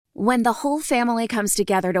When the whole family comes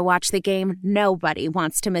together to watch the game, nobody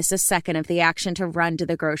wants to miss a second of the action to run to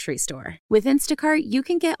the grocery store. With Instacart, you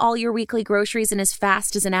can get all your weekly groceries in as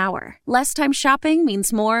fast as an hour. Less time shopping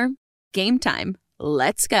means more game time.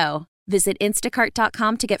 Let's go. Visit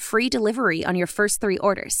instacart.com to get free delivery on your first 3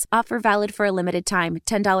 orders. Offer valid for a limited time.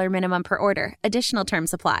 $10 minimum per order. Additional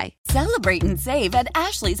terms apply. Celebrate and save at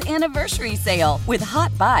Ashley's Anniversary Sale. With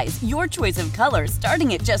Hot Buys, your choice of colors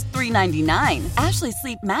starting at just $3.99. Ashley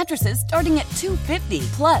Sleep mattresses starting at $2.50.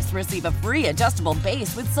 Plus, receive a free adjustable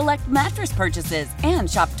base with select mattress purchases. And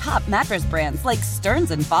shop top mattress brands like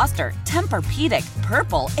Stearns & Foster, Tempur-Pedic,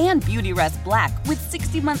 Purple, and Beautyrest Black with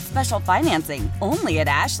 60-month special financing. Only at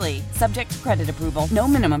Ashley. Subject to credit approval. No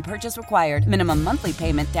minimum purchase required. Minimum monthly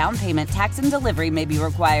payment, down payment, tax, and delivery may be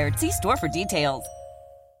required. See store for details.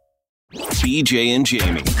 BJ and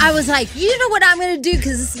Jamie. I was like, you know what I'm going to do?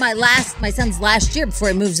 Because this is my son's last year before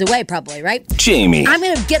he moves away, probably, right? Jamie. I'm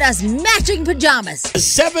going to get us matching pajamas. A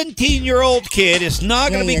 17-year-old kid is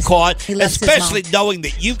not going to be caught, especially knowing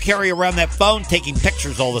that you carry around that phone taking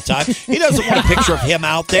pictures all the time. He doesn't want a picture of him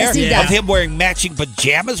out there, Yes, of him wearing matching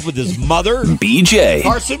pajamas with his mother. BJ.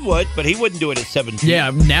 Carson would, but he wouldn't do it at 17.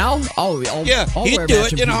 Yeah, now? I'll he'd wear do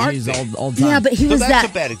it matching in a PJs heartbeat. all the time. Yeah, but he was that's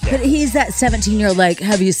a bad example. But he's that 17-year-old, like,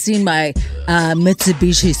 have you seen my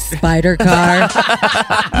Mitsubishi Spider car?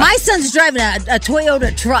 My son's driving a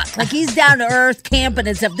Toyota truck. Like, he's down to earth camping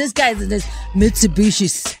and stuff. This guy's in this Mitsubishi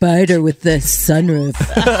Spider with the sunroof.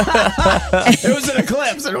 It was an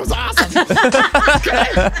eclipse and it was awesome.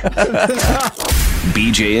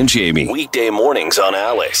 BJ and Jamie. Weekday mornings on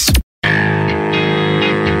Alice.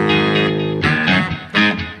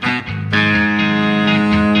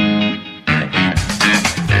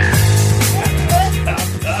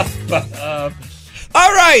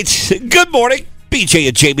 All right. Good morning. BJ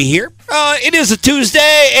and Jamie here. It is a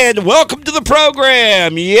Tuesday, and welcome to the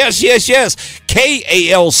program. Yes.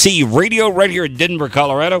 KALC Radio right here in Denver,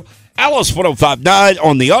 Colorado. Alice 105.9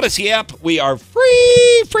 on the Odyssey app. We are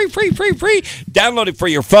free. Download it for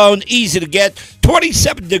your phone. Easy to get.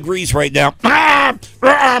 27 degrees right now. I've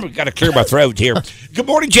got to clear my throat here. Good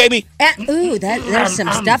morning, Jamie. There's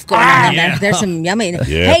some stuff going on there. There's some yummy.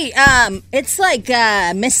 Yeah. Hey, it's like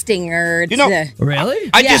misting or... Really?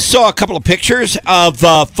 I just saw a couple of pictures of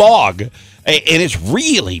fog, and it's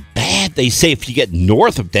really bad. They say if you get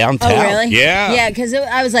north of downtown. Oh, really? Yeah. Yeah, because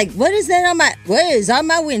I was like, what is on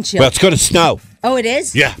my windshield? Well, it's going to snow. Oh, it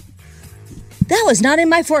is? Yeah. That was not in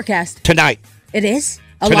my forecast. Tonight. It is?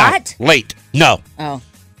 A Tonight. lot? Late. No. Oh.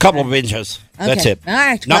 Couple of inches. Okay. That's it. All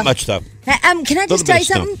right. Not much, though. Can I just tell you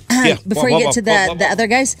something? Yeah. Before you get to the other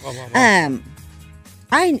guys?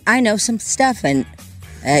 I know some stuff, and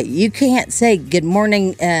you can't say good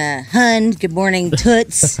morning, hun, good morning,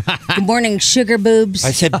 toots, good morning, sugar boobs.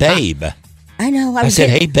 I said babe. I know. I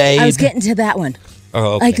said, hey, babe. I was getting to that one.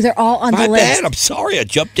 Oh, okay. Like, they're all on My the list. bad. I'm sorry. I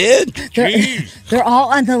jumped in. They're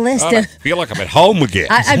all on the list. I feel like I'm at home again.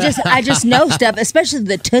 I just know stuff, especially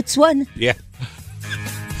the toots one. Yeah.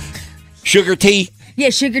 Sugar tea.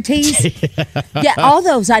 Yeah, sugar teas. Yeah, all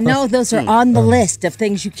those. I know those are on the list of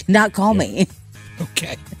things you cannot call me.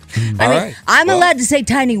 Okay. I'm allowed to say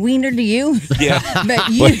tiny wiener to you. Yeah. But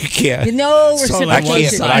you can't. No I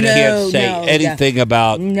reciprocation. can't say anything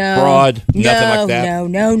about broad. Nothing like that.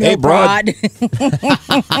 No, hey, broad.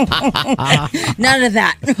 None of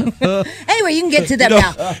that. Anyway, you can get to them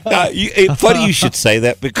now. Funny you should say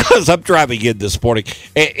that, because I'm driving in this morning,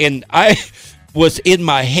 and I was in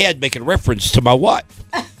my head making reference to my wife.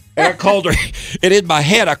 And I called her, and in my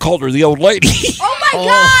head, I called her the old lady. Oh, my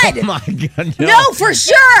God. Oh, my God. No, for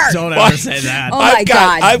sure. Don't ever say that. Oh, my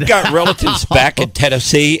God. I've got relatives back in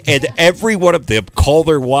Tennessee, and every one of them call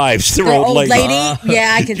their wives their old lady.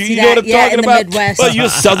 Yeah, I can see you that. know what I'm talking in about? the Midwest. Well, you're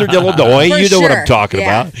Southern Illinois. For you know what I'm sure. talking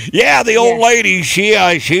Yeah. about. Yeah, the old lady, she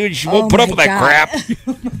won't put up with that crap.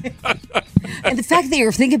 And the fact that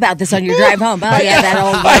you're thinking about this on your drive home. Oh, yeah, that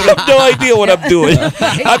old I lady. have no idea what I'm doing.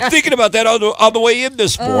 I'm thinking about that on the way in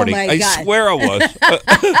this morning. my I God. swear I was.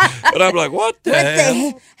 But I'm like, what the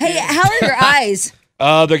hell? Hey, how are your eyes?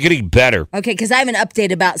 They're getting better. Okay, because I have an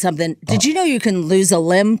update about something. Did you know you can lose a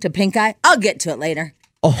limb to pink eye? I'll get to it later.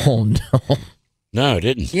 Oh, no. No, I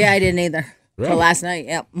didn't. Yeah, I didn't either. Really? For last night,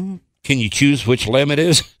 yep. Mm-hmm. Can you choose which limb it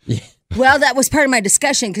is? Well, that was part of my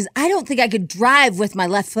discussion, because I don't think I could drive with my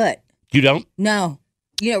left foot. You don't? No.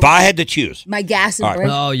 You know, If I had to choose. my gas and All right. brake.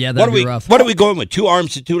 Oh, yeah, What that'd are be we? rough. What are we going with? 2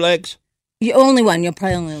 arms and 2 legs? You only one. You'll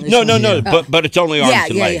probably only lose No, one. but it's only arms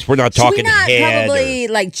and legs. We're not Should talking we not head. probably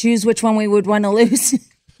like choose which one we would want to lose?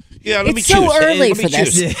 Yeah, let me It's choose. so early Let me for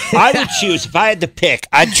this. choose. I would choose, if I had to pick,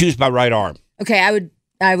 I'd choose my right arm. Okay,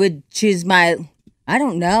 I would choose my I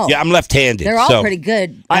don't know. Yeah, I'm left-handed. They're all so pretty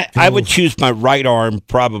good. I would choose my right arm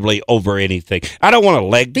probably over anything. I don't want a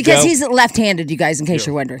leg to Because go. he's left-handed, you guys, in case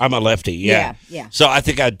you're wondering. I'm a lefty, yeah. Yeah. So I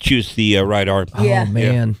think I'd choose the right arm. Yeah. Oh,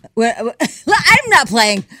 man. I'm not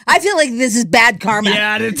playing. I feel like this is bad karma.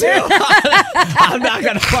 Yeah, I did too. I'm not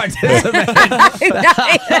going to participate.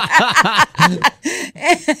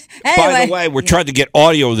 Anyway. By the way, we're trying to get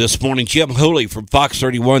audio this morning. Jim Hooley from Fox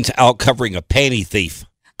 31's out covering a panty thief.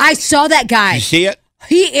 I saw that guy. You see it?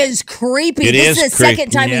 He is creepy. This is the second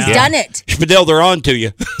time he's done it. Spadell, they're on to you.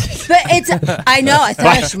 But I know. I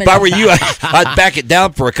thought If I were you, I'd back it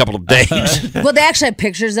down for a couple of days. Well, they actually have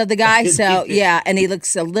pictures of the guy, so yeah, and he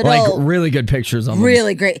looks a little Like really good pictures on them.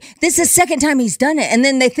 really great. This is the second time he's done it, and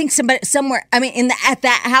then they think somewhere. I mean, at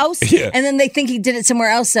that house, and then they think he did it somewhere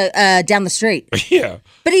else down the street. Yeah.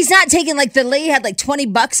 But he's not taking like the lady had like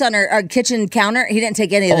 $20 on her kitchen counter. He didn't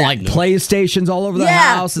take any of that. Like PlayStations all over the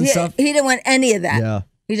house and stuff. He didn't want any of that. Yeah.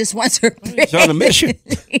 He just wants her. He's on a mission.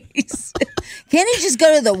 Can't he just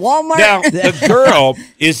go to the Walmart? Now, the girl,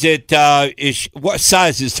 what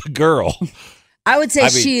size is the girl? I would say I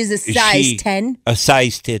mean, she is a size 10. A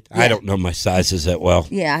size 10? Yeah. I don't know my sizes that well.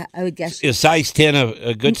 Yeah, I would guess. Is size 10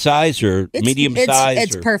 a good size or medium size?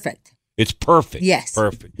 It's perfect. It's perfect. Yes.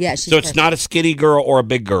 Perfect. Yeah, she's so it's perfect. not a skinny girl or a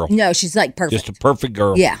big girl. No, she's like perfect. Just a perfect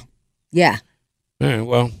girl. Yeah. Yeah. All right,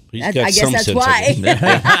 well, he's got I guess some that's sense. why.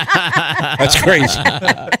 That's crazy.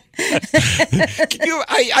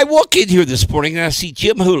 I walk in here this morning and I see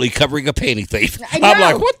Jim Hooley covering a panty thief. I know. I'm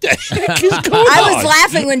like, what the heck is going on? I was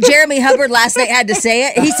laughing when Jeremy Hubbard last night had to say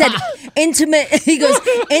it. He said intimate. He goes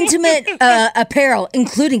intimate apparel,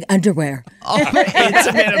 including underwear.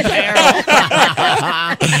 Intimate apparel.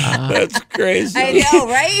 That's crazy. I know,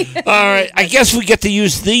 right? All right, I guess we get to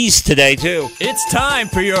use these today too. It's time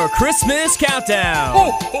for your Christmas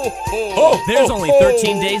countdown. There's only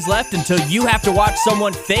 13 days left until you have to watch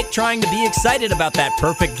someone fake trying to be excited about that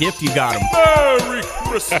perfect gift you got them. Merry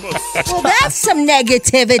Christmas. Well, that's some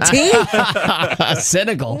negativity.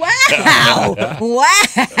 Cynical. Wow.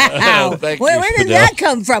 Wow. Thank you, Where did Spadell. that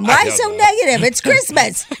come from? Why so negative? It's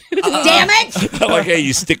Christmas. Damn it. I like how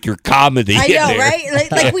you stick your comedy I in know, there. right?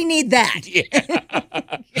 Like we need that.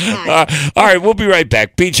 All right, we'll be right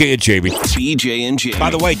back. BJ and Jamie. BJ and Jamie. By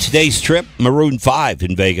the way, today's trip, Maroon 5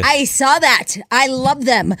 in Vegas. I saw that. I love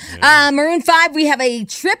them. Maroon 5, we have a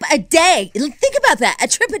trip a day. Think about that. A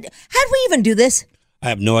trip a day. How did we even do this? I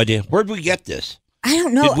have no idea. Where'd we get this? I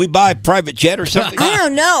don't know. Did we buy a private jet or something? I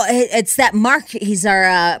don't know. It's that Mark. He's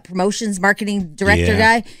our promotions marketing director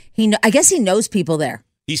guy. I guess he knows people there.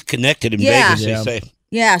 He's connected in Yeah. Vegas, they say.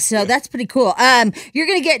 Yeah, so that's pretty cool. You're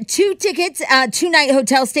going to get 2 tickets, 2-night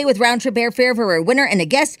hotel stay with round-trip airfare for a winner and a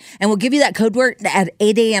guest, and we'll give you that code word at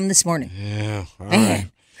 8 a.m. this morning. Yeah, all Man,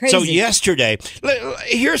 right. crazy. So yesterday,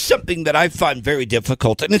 here's something that I find very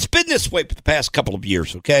difficult, and it's been this way for the past couple of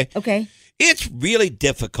years, okay? Okay. It's really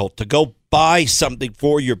difficult to go buy something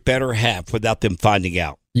for your better half without them finding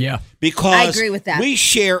out. Yeah. Because I agree with that. we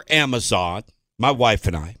share Amazon, my wife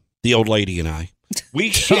and I, the old lady and I. We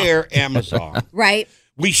share Amazon. Right.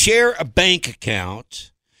 We share a bank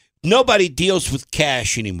account. Nobody deals with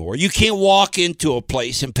cash anymore. You can't walk into a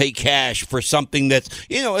place and pay cash for something that's,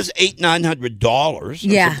 is $800-900 or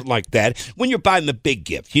something like that when you're buying the big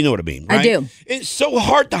gift. You know what I mean, right? I do. It's so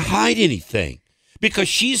hard to hide anything because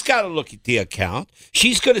she's got to look at the account.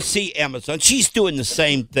 She's going to see Amazon. She's doing the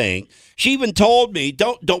same thing. She even told me,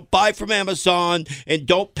 don't buy from Amazon and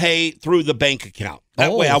don't pay through the bank account.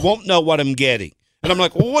 That way I won't know what I'm getting. And I'm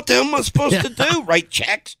like, well, what the hell am I supposed to do? Write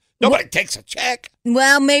checks? Nobody takes a check.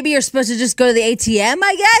 Well, maybe you're supposed to just go to the ATM,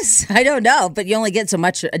 I guess. I don't know, but you only get so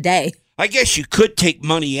much a day. I guess you could take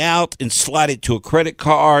money out and slide it to a credit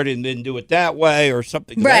card and then do it that way or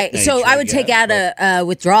something. Of Right. that So nature, I would take out a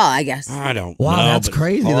withdrawal, I guess. I don't Wow, know. that's but it's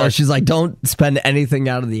crazy, though. hard. She's like, don't spend anything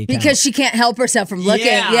out of the account. Because she can't help herself from looking.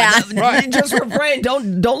 Right. Just refrain.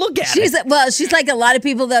 Don't look at She's it. she's like a lot of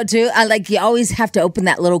people though too. You always have to open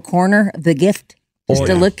that little corner of the gift just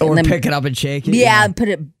to look Or and then pick it up and shake it. yeah, and put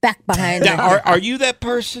it back behind. Now, are you that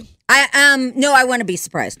person? No, I want to be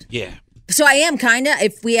surprised. Yeah. So I am kind of.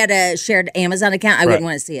 If we had a shared Amazon account, I wouldn't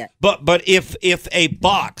want to see it. But if a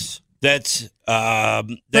box that's that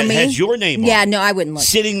me? has your name on Yeah, it, no, I wouldn't look.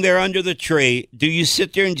 sitting there under the tree, do you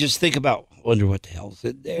sit there and just think about, wonder what the hell's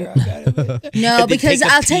in there? I got it. No, And then because take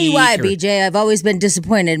a I'll tell you why, peek or- BJ. I've always been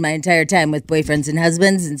disappointed my entire time with boyfriends and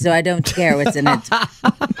husbands, and so I don't care what's in it.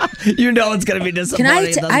 You know it's going to be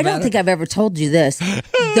disappointing. I don't think I've ever told you this.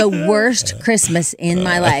 The worst Christmas in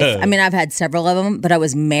my life. I mean, I've had several of them, but I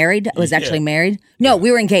was married. I was actually married. No,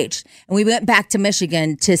 we were engaged, and we went back to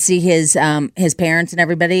Michigan to see his parents and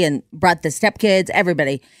everybody, and brought the stepkids,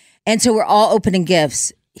 everybody. And so we're all opening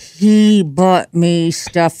gifts. He bought me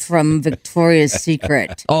stuff from Victoria's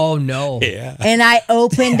Secret. Oh, no. Yeah. And I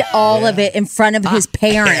opened all of it in front of his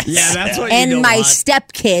parents. Yeah, that's what you and don't my want.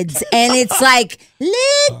 stepkids. And it's like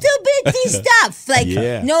little bitty stuff. Like,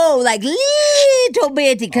 no, like little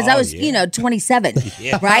bitty. Because I was, 27.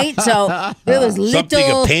 Right? So it was little. Something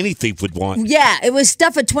a panty thief would want. Yeah, it was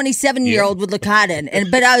stuff a 27-year-old would look hot in.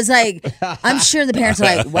 But I was like, I'm sure the parents are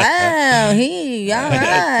like, wow, all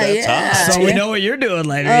right. Yeah. So we know what you're doing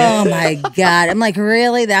later. Oh my God. I'm like,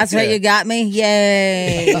 really? That's what you got me?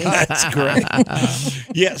 Yay. That's great.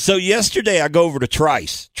 Yeah, so yesterday I go over to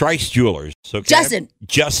Trice Jewelers. Okay?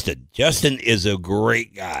 Justin is a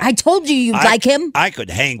great guy. I told you like him. I could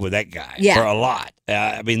hang with that guy Yeah. for a lot.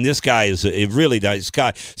 This guy is a really nice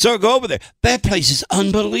guy. So I go over there. That place is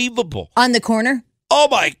unbelievable. On the corner? Oh,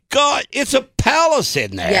 my God. It's a palace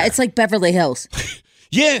in there. Yeah, it's like Beverly Hills.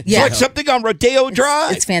 Yeah, Yeah. it's like something on Rodeo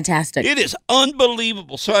Drive. It's fantastic. It is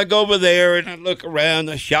unbelievable. So I go over there and I look around,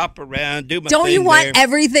 I shop around, do my Don't thing you want there.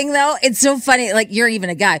 everything, though? It's so funny. Like, you're even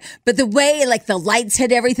a guy. But the way, like, the lights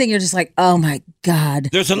hit everything, you're just like, oh, my God.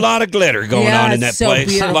 There's a lot of glitter going Yeah, on in that it's so place.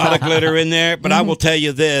 beautiful. A lot of glitter in there. But I will tell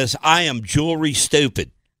you this, I am jewelry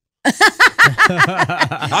stupid.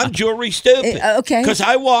 I'm jewelry stupid. Okay. Because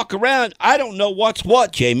I walk around, I don't know what's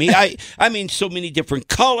what, Jamie. I mean, so many different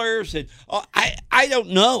colors, and I don't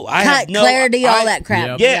know. I have no clarity, all that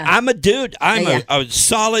crap. Yeah, I'm a dude. I'm Yeah. a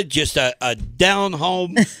solid, just a down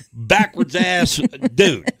home, backwards ass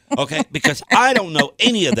dude. Okay, because I don't know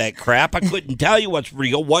any of that crap. I couldn't tell you what's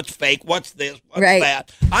real, what's fake, what's this, what's Right.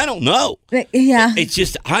 that. I don't know. Yeah. It's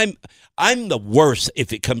just I'm the worst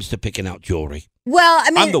if it comes to picking out jewelry. Well, I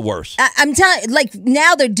mean, I'm the worst. I'm telling, like,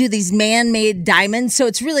 now they do these man-made diamonds, so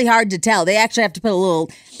it's really hard to tell. They actually have to put a little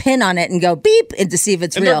pin on it and go beep and to see if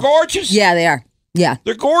it's And real. they're gorgeous. Yeah, they are. Yeah.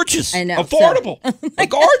 They're gorgeous. I know. Affordable. They're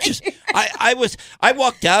gorgeous. I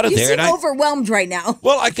walked out of You there seem and I overwhelmed right now.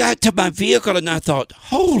 well, I got to my vehicle and I thought,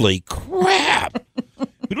 holy crap.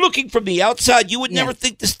 Looking from the outside, you would never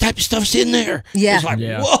think this type of stuff's in there. Yeah. It's like,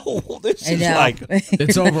 Yeah. whoa, this I is know. like,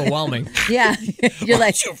 It's overwhelming. Yeah. You're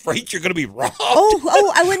like, aren't you afraid you're going to be robbed?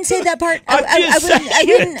 oh, I wouldn't say that part. I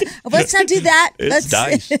wouldn't. Let's not do that. It's Let's,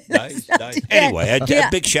 nice. that. Anyway, Yeah.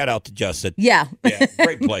 a big shout out to Justin. Yeah. Yeah,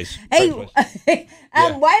 great place. Hey, Great place.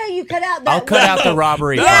 why don't you cut out that? I'll cut out the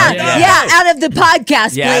robbery. Yeah, part. yeah, out of the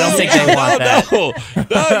podcast, Yeah, I don't please. think they want that.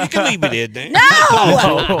 No, you can leave it in there. No!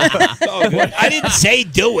 It's all good. I didn't say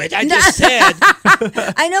do it. I just said.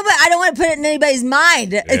 I know, but I don't want to put it in anybody's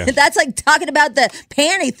mind. That's like talking about the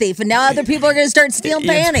panty thief, and now other people are going to start stealing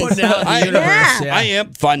It's panties. putting out in the I- universe. Yeah. I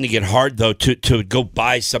am finding it hard though to go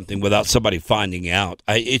buy something without somebody finding out.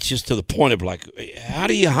 It's just to the point of like, how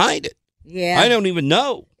do you hide it? Yeah. I don't even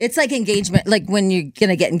know. It's like engagement, like when you're going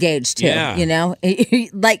to get engaged, too. Yeah. You know?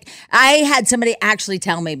 Like, I had somebody actually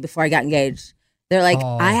tell me before I got engaged. They're like,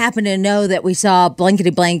 I happen to know that we saw blankety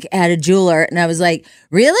blank at a jeweler. And I was like,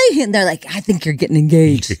 really? And they're like, I think you're getting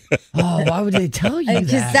engaged. Oh, why would they tell you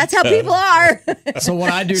Because that? that's how people are. So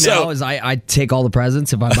what I do So- now is I take all the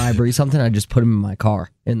presents. If I buy Bree something, I just put them in my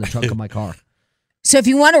car, in the trunk of my car. So if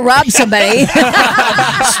you want to rob somebody, Steal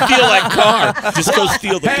that car. Just go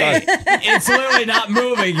steal the car. It's literally not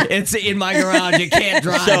moving. It's in my garage. It can't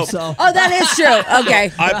drive. So, oh, that is true.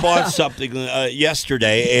 Okay. I bought something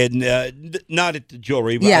yesterday, and not at the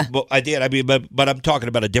jewelry. But Yeah. I did. I mean, but I'm talking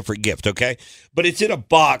about a different gift, okay? But it's in a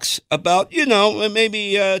box about,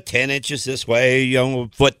 maybe 10 inches this way, a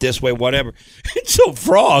foot this way, whatever. And so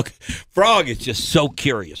Frog is just so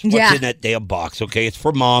curious. What's Yeah. in that damn box, okay? It's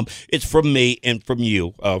for Mom, it's from me, and from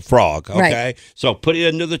you, Frog, okay? Right. So put it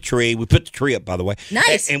under the tree. We put the tree up, by the way.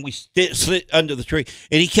 Nice. And we slid under the tree.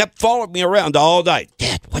 And he kept following me around all night.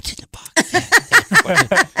 Dad, what's in the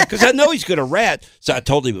box? Because I know he's going to rat. So I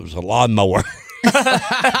told him it was a lawnmower.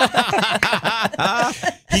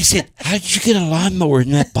 He said, how did you get a lawnmower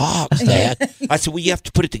in that box, Dad? I said, well, you have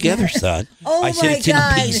to put it together, son. Oh, I said, my it's in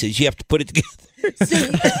God. pieces. You have to put it together.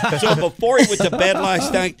 So before he went to bed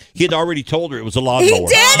last night, he had already told her it was a lawnmower. He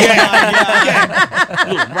did? Yeah.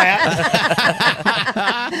 Little rat.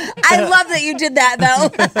 I love that you did that, though.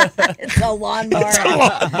 It's a lawnmower.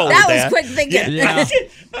 That was Dad. quick thinking. yeah.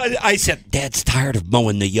 I said, Dad's tired of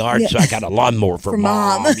mowing the yard, so I got a lawnmower for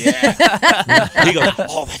Mom. Yeah. He goes,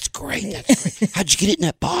 oh, that's great. That's great. How'd you get it in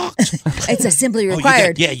that box? It's assembly Oh,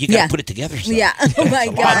 required. you got to put it together. Son. Yeah. Oh, my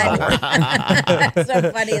God. That's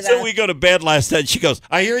so funny, though. So we go to bed last night. She goes,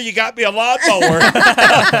 I hear you got me a lawnmower.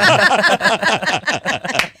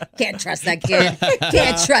 Can't trust that kid.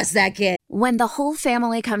 Can't trust that kid. When the whole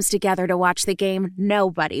family comes together to watch the game,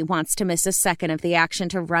 nobody wants to miss a second of the action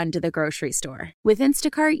to run to the grocery store. With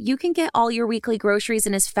Instacart, you can get all your weekly groceries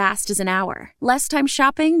in as fast as an hour. Less time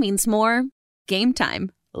shopping means more game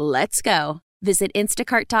time. Let's go. Visit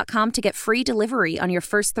instacart.com to get free delivery on your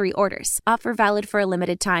first 3 orders. Offer valid for a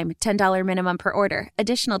limited time. $10 minimum per order.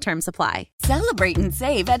 Additional terms apply. Celebrate and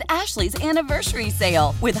save at Ashley's Anniversary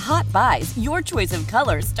Sale. With Hot Buys, your choice of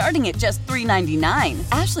colors starting at just $3.99.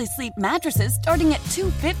 Ashley Sleep mattresses starting at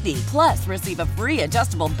 $2.50. Plus, receive a free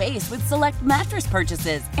adjustable base with select mattress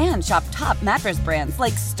purchases. And shop top mattress brands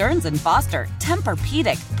like Stearns & Foster,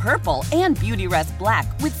 Tempur-Pedic, Purple, and Beautyrest Black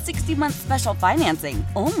with 60-month special financing.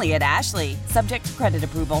 Only at Ashley. Subject to credit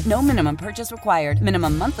approval. No minimum purchase required.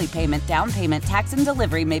 Minimum monthly payment, down payment, tax, and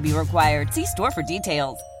delivery may be required. See store for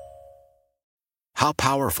details. How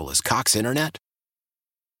powerful is Cox Internet?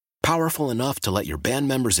 Powerful enough to let your band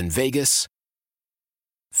members in Vegas,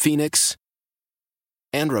 Phoenix,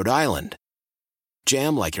 and Rhode Island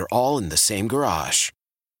jam like you're all in the same garage.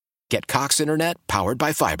 Get Cox Internet powered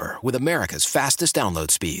by fiber with America's fastest download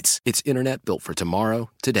speeds. It's internet built for tomorrow,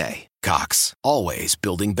 today. Cox, always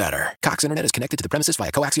building better. Cox Internet is connected to the premises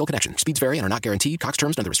via coaxial connection. Speeds vary and are not guaranteed. Cox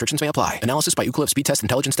terms and other restrictions may apply. Analysis by Ookla Speed Test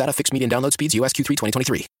Intelligence Data. Fixed median download speeds. US Q3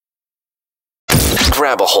 2023.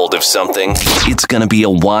 Grab a hold of something. It's going to be a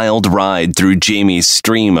wild ride through Jamie's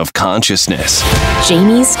stream of consciousness.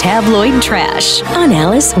 Jamie's Tabloid Trash on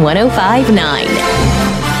Alice 105.9.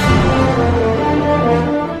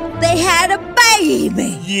 They had a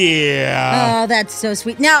baby. Yeah. Oh, that's so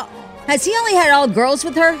sweet. Now, has he only had all girls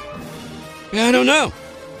with her? Yeah, I don't know.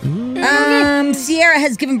 Sierra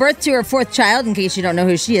has given birth to her 4th child. In case you don't know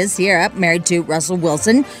who she is, Sierra, married to Russell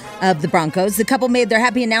Wilson of the Broncos. The couple made their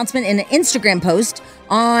happy announcement in an Instagram post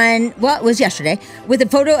on, well, it was yesterday, with a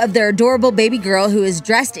photo of their adorable baby girl who is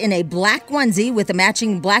dressed in a black onesie with a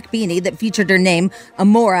matching black beanie that featured her name,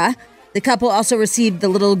 Amora. The couple also received the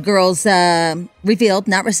little girl's, revealed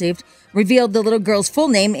the little girl's full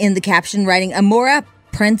name in the caption, writing, Amora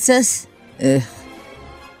Princess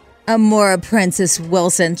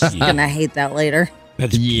Wilson. She's gonna hate that later.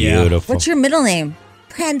 That's beautiful. What's your middle name?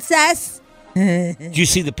 Princess. Did you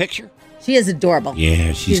see the picture? She is adorable.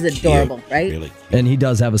 Yeah, she's adorable, cute. right? Really cute. And he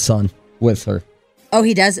does have a son with her. Oh,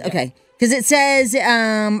 he does? Okay. Because it says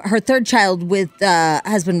her 3rd child with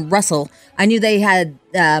husband Russell. I knew they had,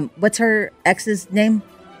 what's her ex's name?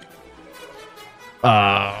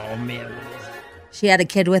 Oh, man. She had a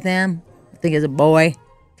kid with him. I think it's a boy.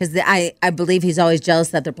 Because I believe he's always jealous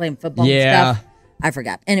that they're playing football and stuff. I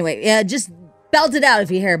forgot. Anyway, just belt it out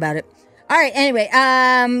if you hear about it. All right, anyway.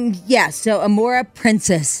 So Amora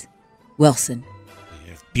Princess Wilson.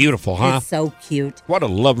 It's beautiful, huh? It's so cute. What a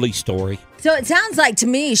lovely story. So it sounds like to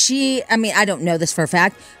me I don't know this for a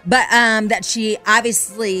fact, but that she I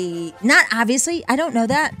don't know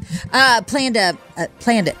that, planned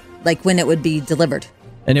it, like when it would be delivered.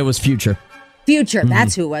 And it was Future. Future,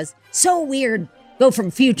 that's who it was. So weird. Go from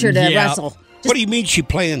Future to Russell. What do you mean she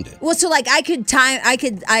planned it? Well, so like I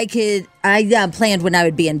planned when I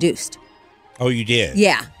would be induced. Oh, you did?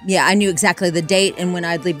 Yeah. I knew exactly the date and when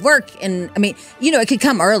I'd leave work. And I mean, it could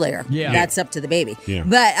come earlier. Yeah. That's up to the baby. Yeah.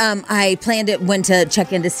 But I planned it when to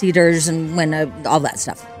check into Cedars and when all that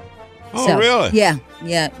stuff. Oh, really? Yeah.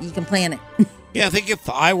 You can plan it. Yeah, I think if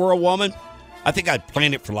I were a woman, I think I'd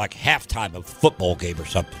plan it for like halftime of a football game or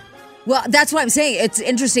something. Well, that's what I'm saying. It's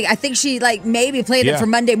interesting. I think she maybe played it for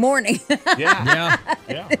Monday morning. Yeah.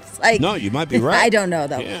 It's like, no, you might be right. I don't know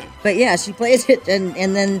though. Yeah. But yeah, she plays it and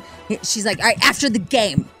then she's like, all right, after the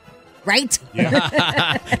game, right?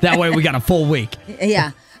 Yeah. That way we got a full week.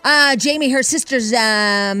 Yeah. Jamie, her sister's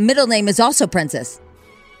middle name is also Princess.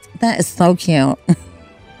 That is so cute.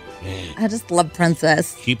 I just love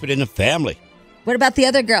Princess. Keep it in the family. What about the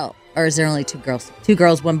other girl? Or is there only 2 girls? 2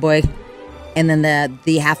 girls, 1 boy. And then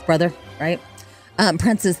the half brother, right?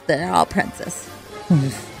 Princess, they're all Princess.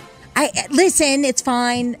 Listen, it's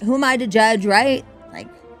fine. Who am I to judge, right? Like,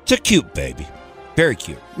 it's a cute baby, very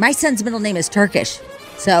cute. My son's middle name is Turkish,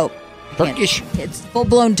 so Turkish. It's full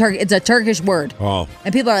blown Turkish. It's a Turkish word. Oh,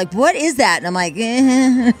 and people are like, "What is that?" And I'm like,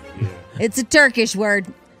 It's a Turkish word.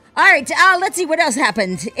 All right, let's see what else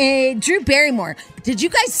happened. Drew Barrymore. Did you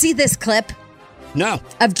guys see this clip? No.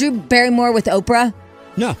 Of Drew Barrymore with Oprah?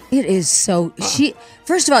 No. It is so...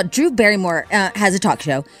 First of all, Drew Barrymore has a talk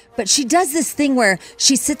show, but she does this thing where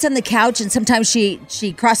she sits on the couch and sometimes she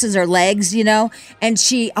crosses her legs, and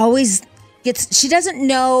she always gets... She doesn't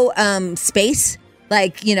know space,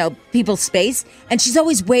 like, people's space, and she's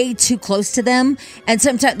always way too close to them. And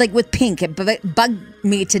sometimes, like with Pink, it bugged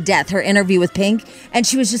me to death, her interview with Pink, and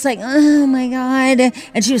she was just like, oh my God.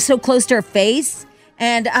 And she was so close to her face.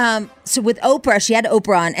 And so with Oprah, she had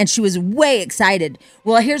Oprah on, and she was way excited.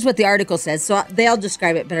 Well, here's what the article says. So they'll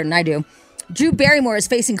describe it better than I do. Drew Barrymore is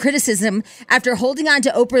facing criticism after holding on to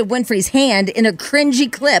Oprah Winfrey's hand in a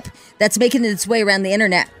cringy clip that's making its way around the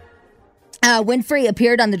internet. Winfrey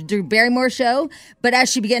appeared on the Drew Barrymore show, but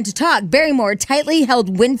as she began to talk, Barrymore tightly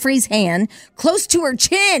held Winfrey's hand close to her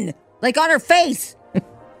chin, like on her face,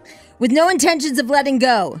 with no intentions of letting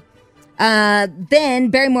go. Then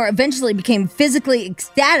Barrymore eventually became physically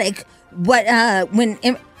ecstatic when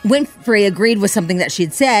Winfrey agreed with something that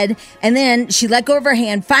she'd said, and then she let go of her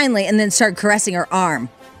hand finally and then started caressing her arm.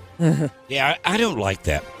 Yeah, I don't like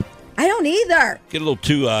that. I don't either. Get a little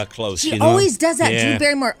too close. She always does that. Yeah. Drew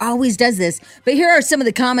Barrymore always does this. But here are some of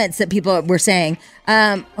the comments that people were saying.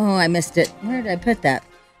 I missed it. Where did I put that?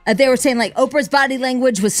 They were saying, like, Oprah's body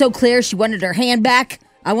language was so clear she wanted her hand back.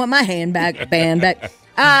 I want my hand back. Band back.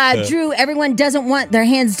 Drew, everyone doesn't want their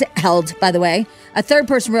hands held, by the way. A third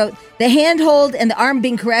person wrote, the handhold and the arm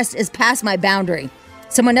being caressed is past my boundary.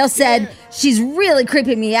 Someone else said, she's really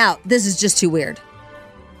creeping me out. This is just too weird.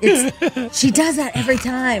 She does that every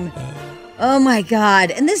time. Oh, my God.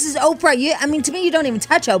 And this is Oprah. To me, you don't even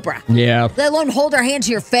touch Oprah. Yeah. Let alone hold her hand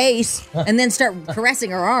to your face and then start caressing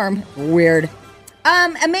her arm. Weird.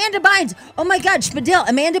 Amanda Bynes. Oh, my God, Spadil.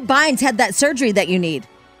 Amanda Bynes had that surgery that you need.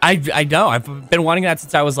 I know. I've been wanting that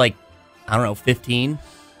since I was 15.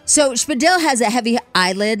 So Spadil has a heavy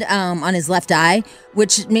eyelid on his left eye,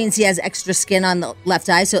 which means he has extra skin on the left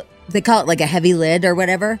eye. So they call it like a heavy lid or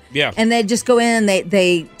whatever. Yeah. And they just go in and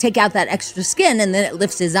they take out that extra skin and then it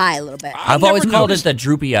lifts his eye a little bit. I've always called it the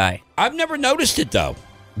droopy eye. I've never noticed it, though.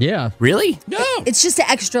 Yeah. Really? No. It's just an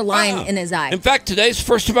extra line in his eye. In fact, today's the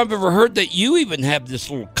first time I've ever heard that you even have this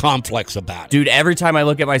little complex about it. Dude, every time I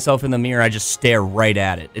look at myself in the mirror, I just stare right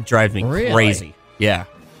at it. It drives me crazy. Yeah.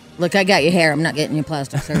 Look, I got your hair. I'm not getting you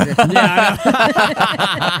plastic surgery.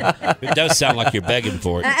 It does sound like you're begging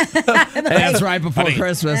for it. That's right before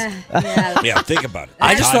Christmas. Yeah, think about it.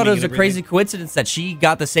 I just thought it was a Timing and crazy coincidence that she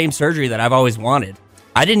got the same surgery that I've always wanted.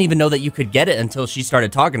 I didn't even know that you could get it until she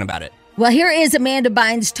started talking about it. Well, here is Amanda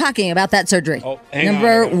Bynes talking about that surgery. Oh, hang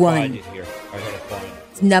Number on, I gotta one. find it here. I gotta find it.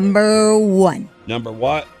 It's number one. Number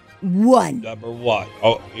what? One. Number what?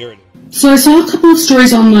 Oh, here it is. So I saw a couple of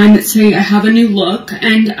stories online that say I have a new look,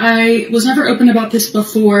 and I was never open about this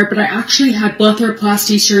before, but I actually had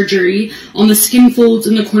blepharoplasty surgery on the skin folds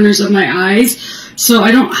in the corners of my eyes, so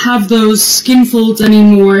I don't have those skin folds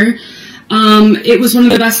anymore. It was one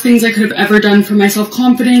of the best things I could have ever done for my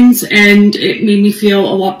self-confidence, and it made me feel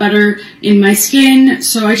a lot better in my skin,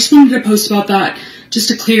 so I just wanted to post about that just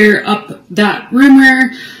to clear up that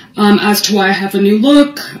rumor. As to why I have a new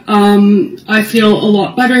look. I feel a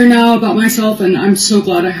lot better now about myself, and I'm so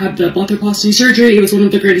glad I had the blepharoplasty surgery. It was one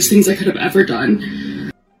of the greatest things I could have ever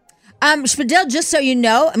done. Spadil, just so you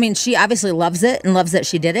know, she obviously loves it and loves that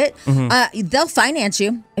she did it. Mm-hmm. They'll finance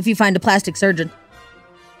you if you find a plastic surgeon.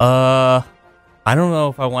 I don't know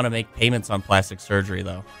if I want to make payments on plastic surgery,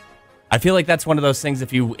 though. I feel like that's one of those things,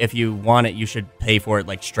 if you want it, you should pay for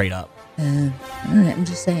it, straight up. All right, I'm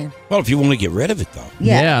just saying. Well, if you want to get rid of it, though.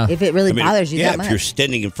 Yeah. If it really bothers you that much. if you're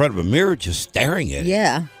standing in front of a mirror just staring at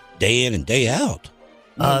it. Day in and day out.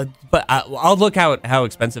 But I'll look how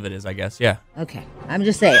expensive it is, I guess, yeah. Okay. I'm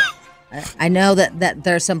just saying. I know that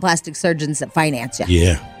there are some plastic surgeons that finance you.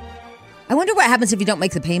 Yeah. I wonder what happens if you don't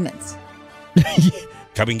make the payments.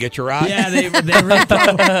 Come and get your eye. Yeah, they put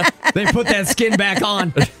that skin back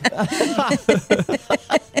on.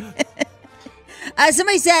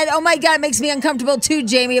 Somebody said, oh my God, it makes me uncomfortable too,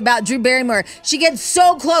 Jamie, about Drew Barrymore. She gets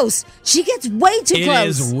so close. She gets way too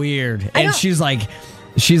close. It is weird. And she's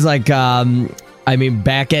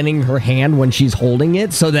back-ending her hand when she's holding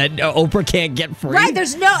it so that Oprah can't get free. Right,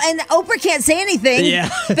 and Oprah can't say anything. Yeah.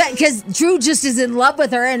 Because Drew just is in love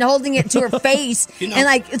with her and holding it to her face. And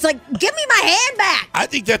it's like, give me my hand back. I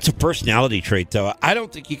think that's a personality trait, though. I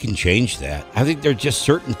don't think you can change that. I think there are just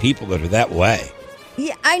certain people that are that way.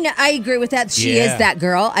 Yeah, I know. I agree with that. She is that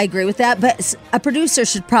girl. I agree with that. But a producer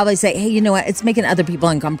should probably say, hey, you know what? It's making other people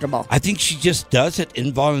uncomfortable. I think she just does it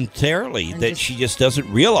involuntarily, she just doesn't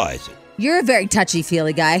realize it. You're a very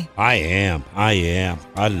touchy-feely guy. I am.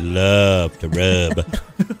 I love to rub.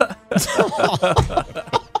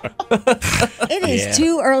 It is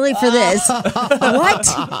too early for this. What?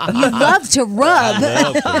 You love to rub. I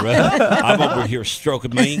love to rub. I'm over here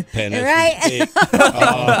stroking my ink pen. Right? Hey,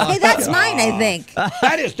 that's mine, I think.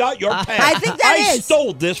 That is not your pen. I think that I is.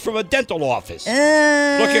 stole this from a dental office.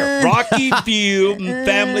 Look here. Rocky View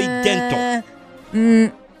Family Dental.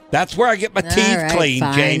 That's where I get my teeth cleaned,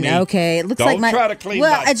 fine. Jamie. Okay, it looks Don't like my. try to clean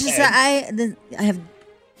well, my I just I have.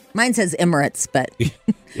 Mine says Emirates, but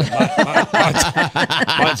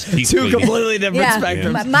one's deep Two cleaning. completely different Yeah,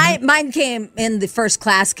 spectrums. mine came in the first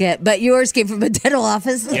class kit, but yours came from a dental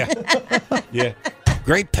office. Yeah.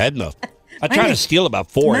 Great pen, though. I try to steal about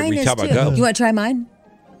 4 Mine every is time I too. go. You want to try mine?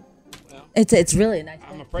 It's really a nice.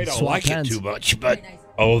 I'm afraid I don't Swap like pens. it too much, but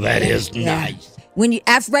that is nice. When you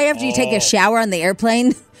right after you take a shower on the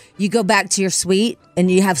airplane, you go back to your suite and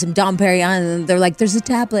you have some Dom Perignon, and they're like, "There's a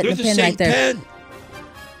tablet They're and a the pen same right there." pen.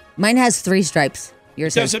 Mine has 3 stripes.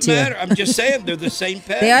 Yours has Doesn't 2. matter. I'm just saying they're the same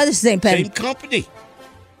pen. They are the same pen. Same company.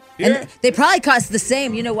 Here. And they probably cost the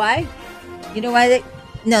same. You know why?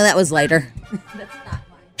 No, that was lighter. That's not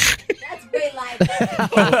mine. That's way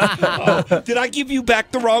lighter. Did I give you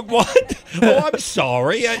back the wrong one? Oh, I'm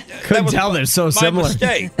sorry. Couldn't tell they're so similar.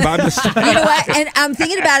 My mistake. You know what? And I'm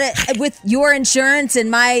thinking about it with your insurance and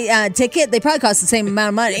my ticket. They probably cost the same amount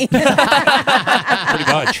of money. Pretty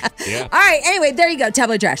much. Yeah. All right. Anyway, there you go.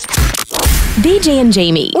 Tabloid trash. BJ and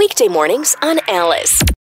Jamie, weekday mornings on Alice.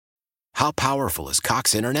 How powerful is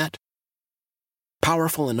Cox Internet?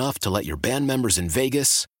 Powerful enough to let your band members in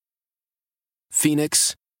Vegas,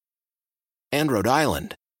 Phoenix, and Rhode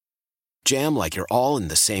Island jam like you're all in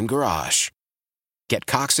the same garage. Get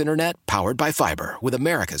Cox Internet powered by fiber with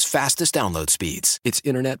America's fastest download speeds. It's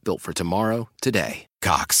internet built for tomorrow, today.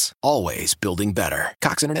 Cox, always building better.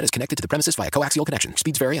 Cox Internet is connected to the premises via coaxial connection.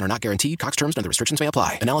 Speeds vary and are not guaranteed. Cox terms and other restrictions may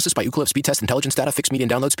apply. Analysis by Ookla Speed Test Intelligence Data. Fixed median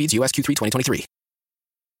download speeds. US Q3 2023.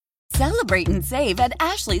 Celebrate and save at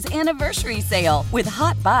Ashley's Anniversary Sale. With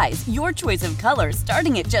Hot Buys, your choice of colors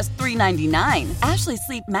starting at just $3.99. Ashley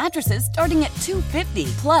Sleep mattresses starting at $2.50.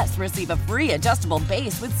 Plus, receive a free adjustable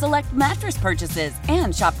base with select mattress purchases.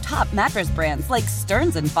 And shop top mattress brands like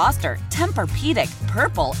Stearns & Foster, Tempur-Pedic,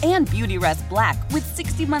 Purple, and Beautyrest Black with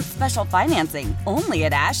 60-month special financing. Only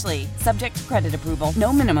at Ashley. Subject to credit approval.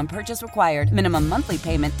 No minimum purchase required. Minimum monthly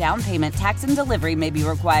payment, down payment, tax, and delivery may be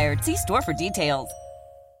required. See store for details.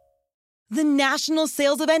 The national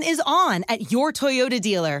sales event is on at your Toyota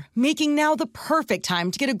dealer, making now the perfect time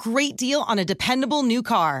to get a great deal on a dependable new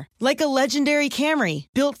car. Like a legendary Camry,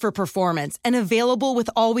 built for performance and available with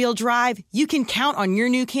all-wheel drive, you can count on your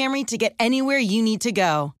new Camry to get anywhere you need to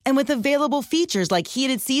go. And with available features like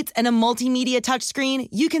heated seats and a multimedia touchscreen,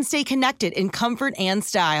 you can stay connected in comfort and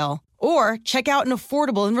style. Or check out an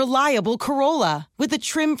affordable and reliable Corolla with a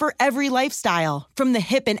trim for every lifestyle, from the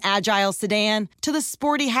hip and agile sedan to the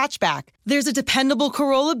sporty hatchback. There's a dependable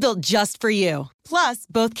Corolla built just for you. Plus,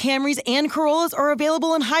 both Camrys and Corollas are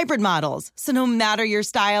available in hybrid models, so no matter your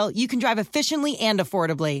style, you can drive efficiently and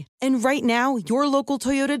affordably. And right now, your local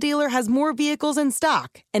Toyota dealer has more vehicles in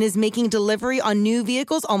stock and is making delivery on new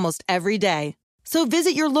vehicles almost every day. So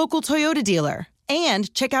visit your local Toyota dealer.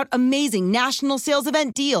 And check out amazing national sales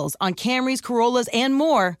event deals on Camrys, Corollas, and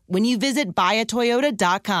more when you visit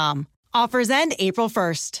buyatoyota.com. Offers end April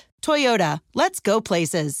 1st. Toyota, let's go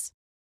places.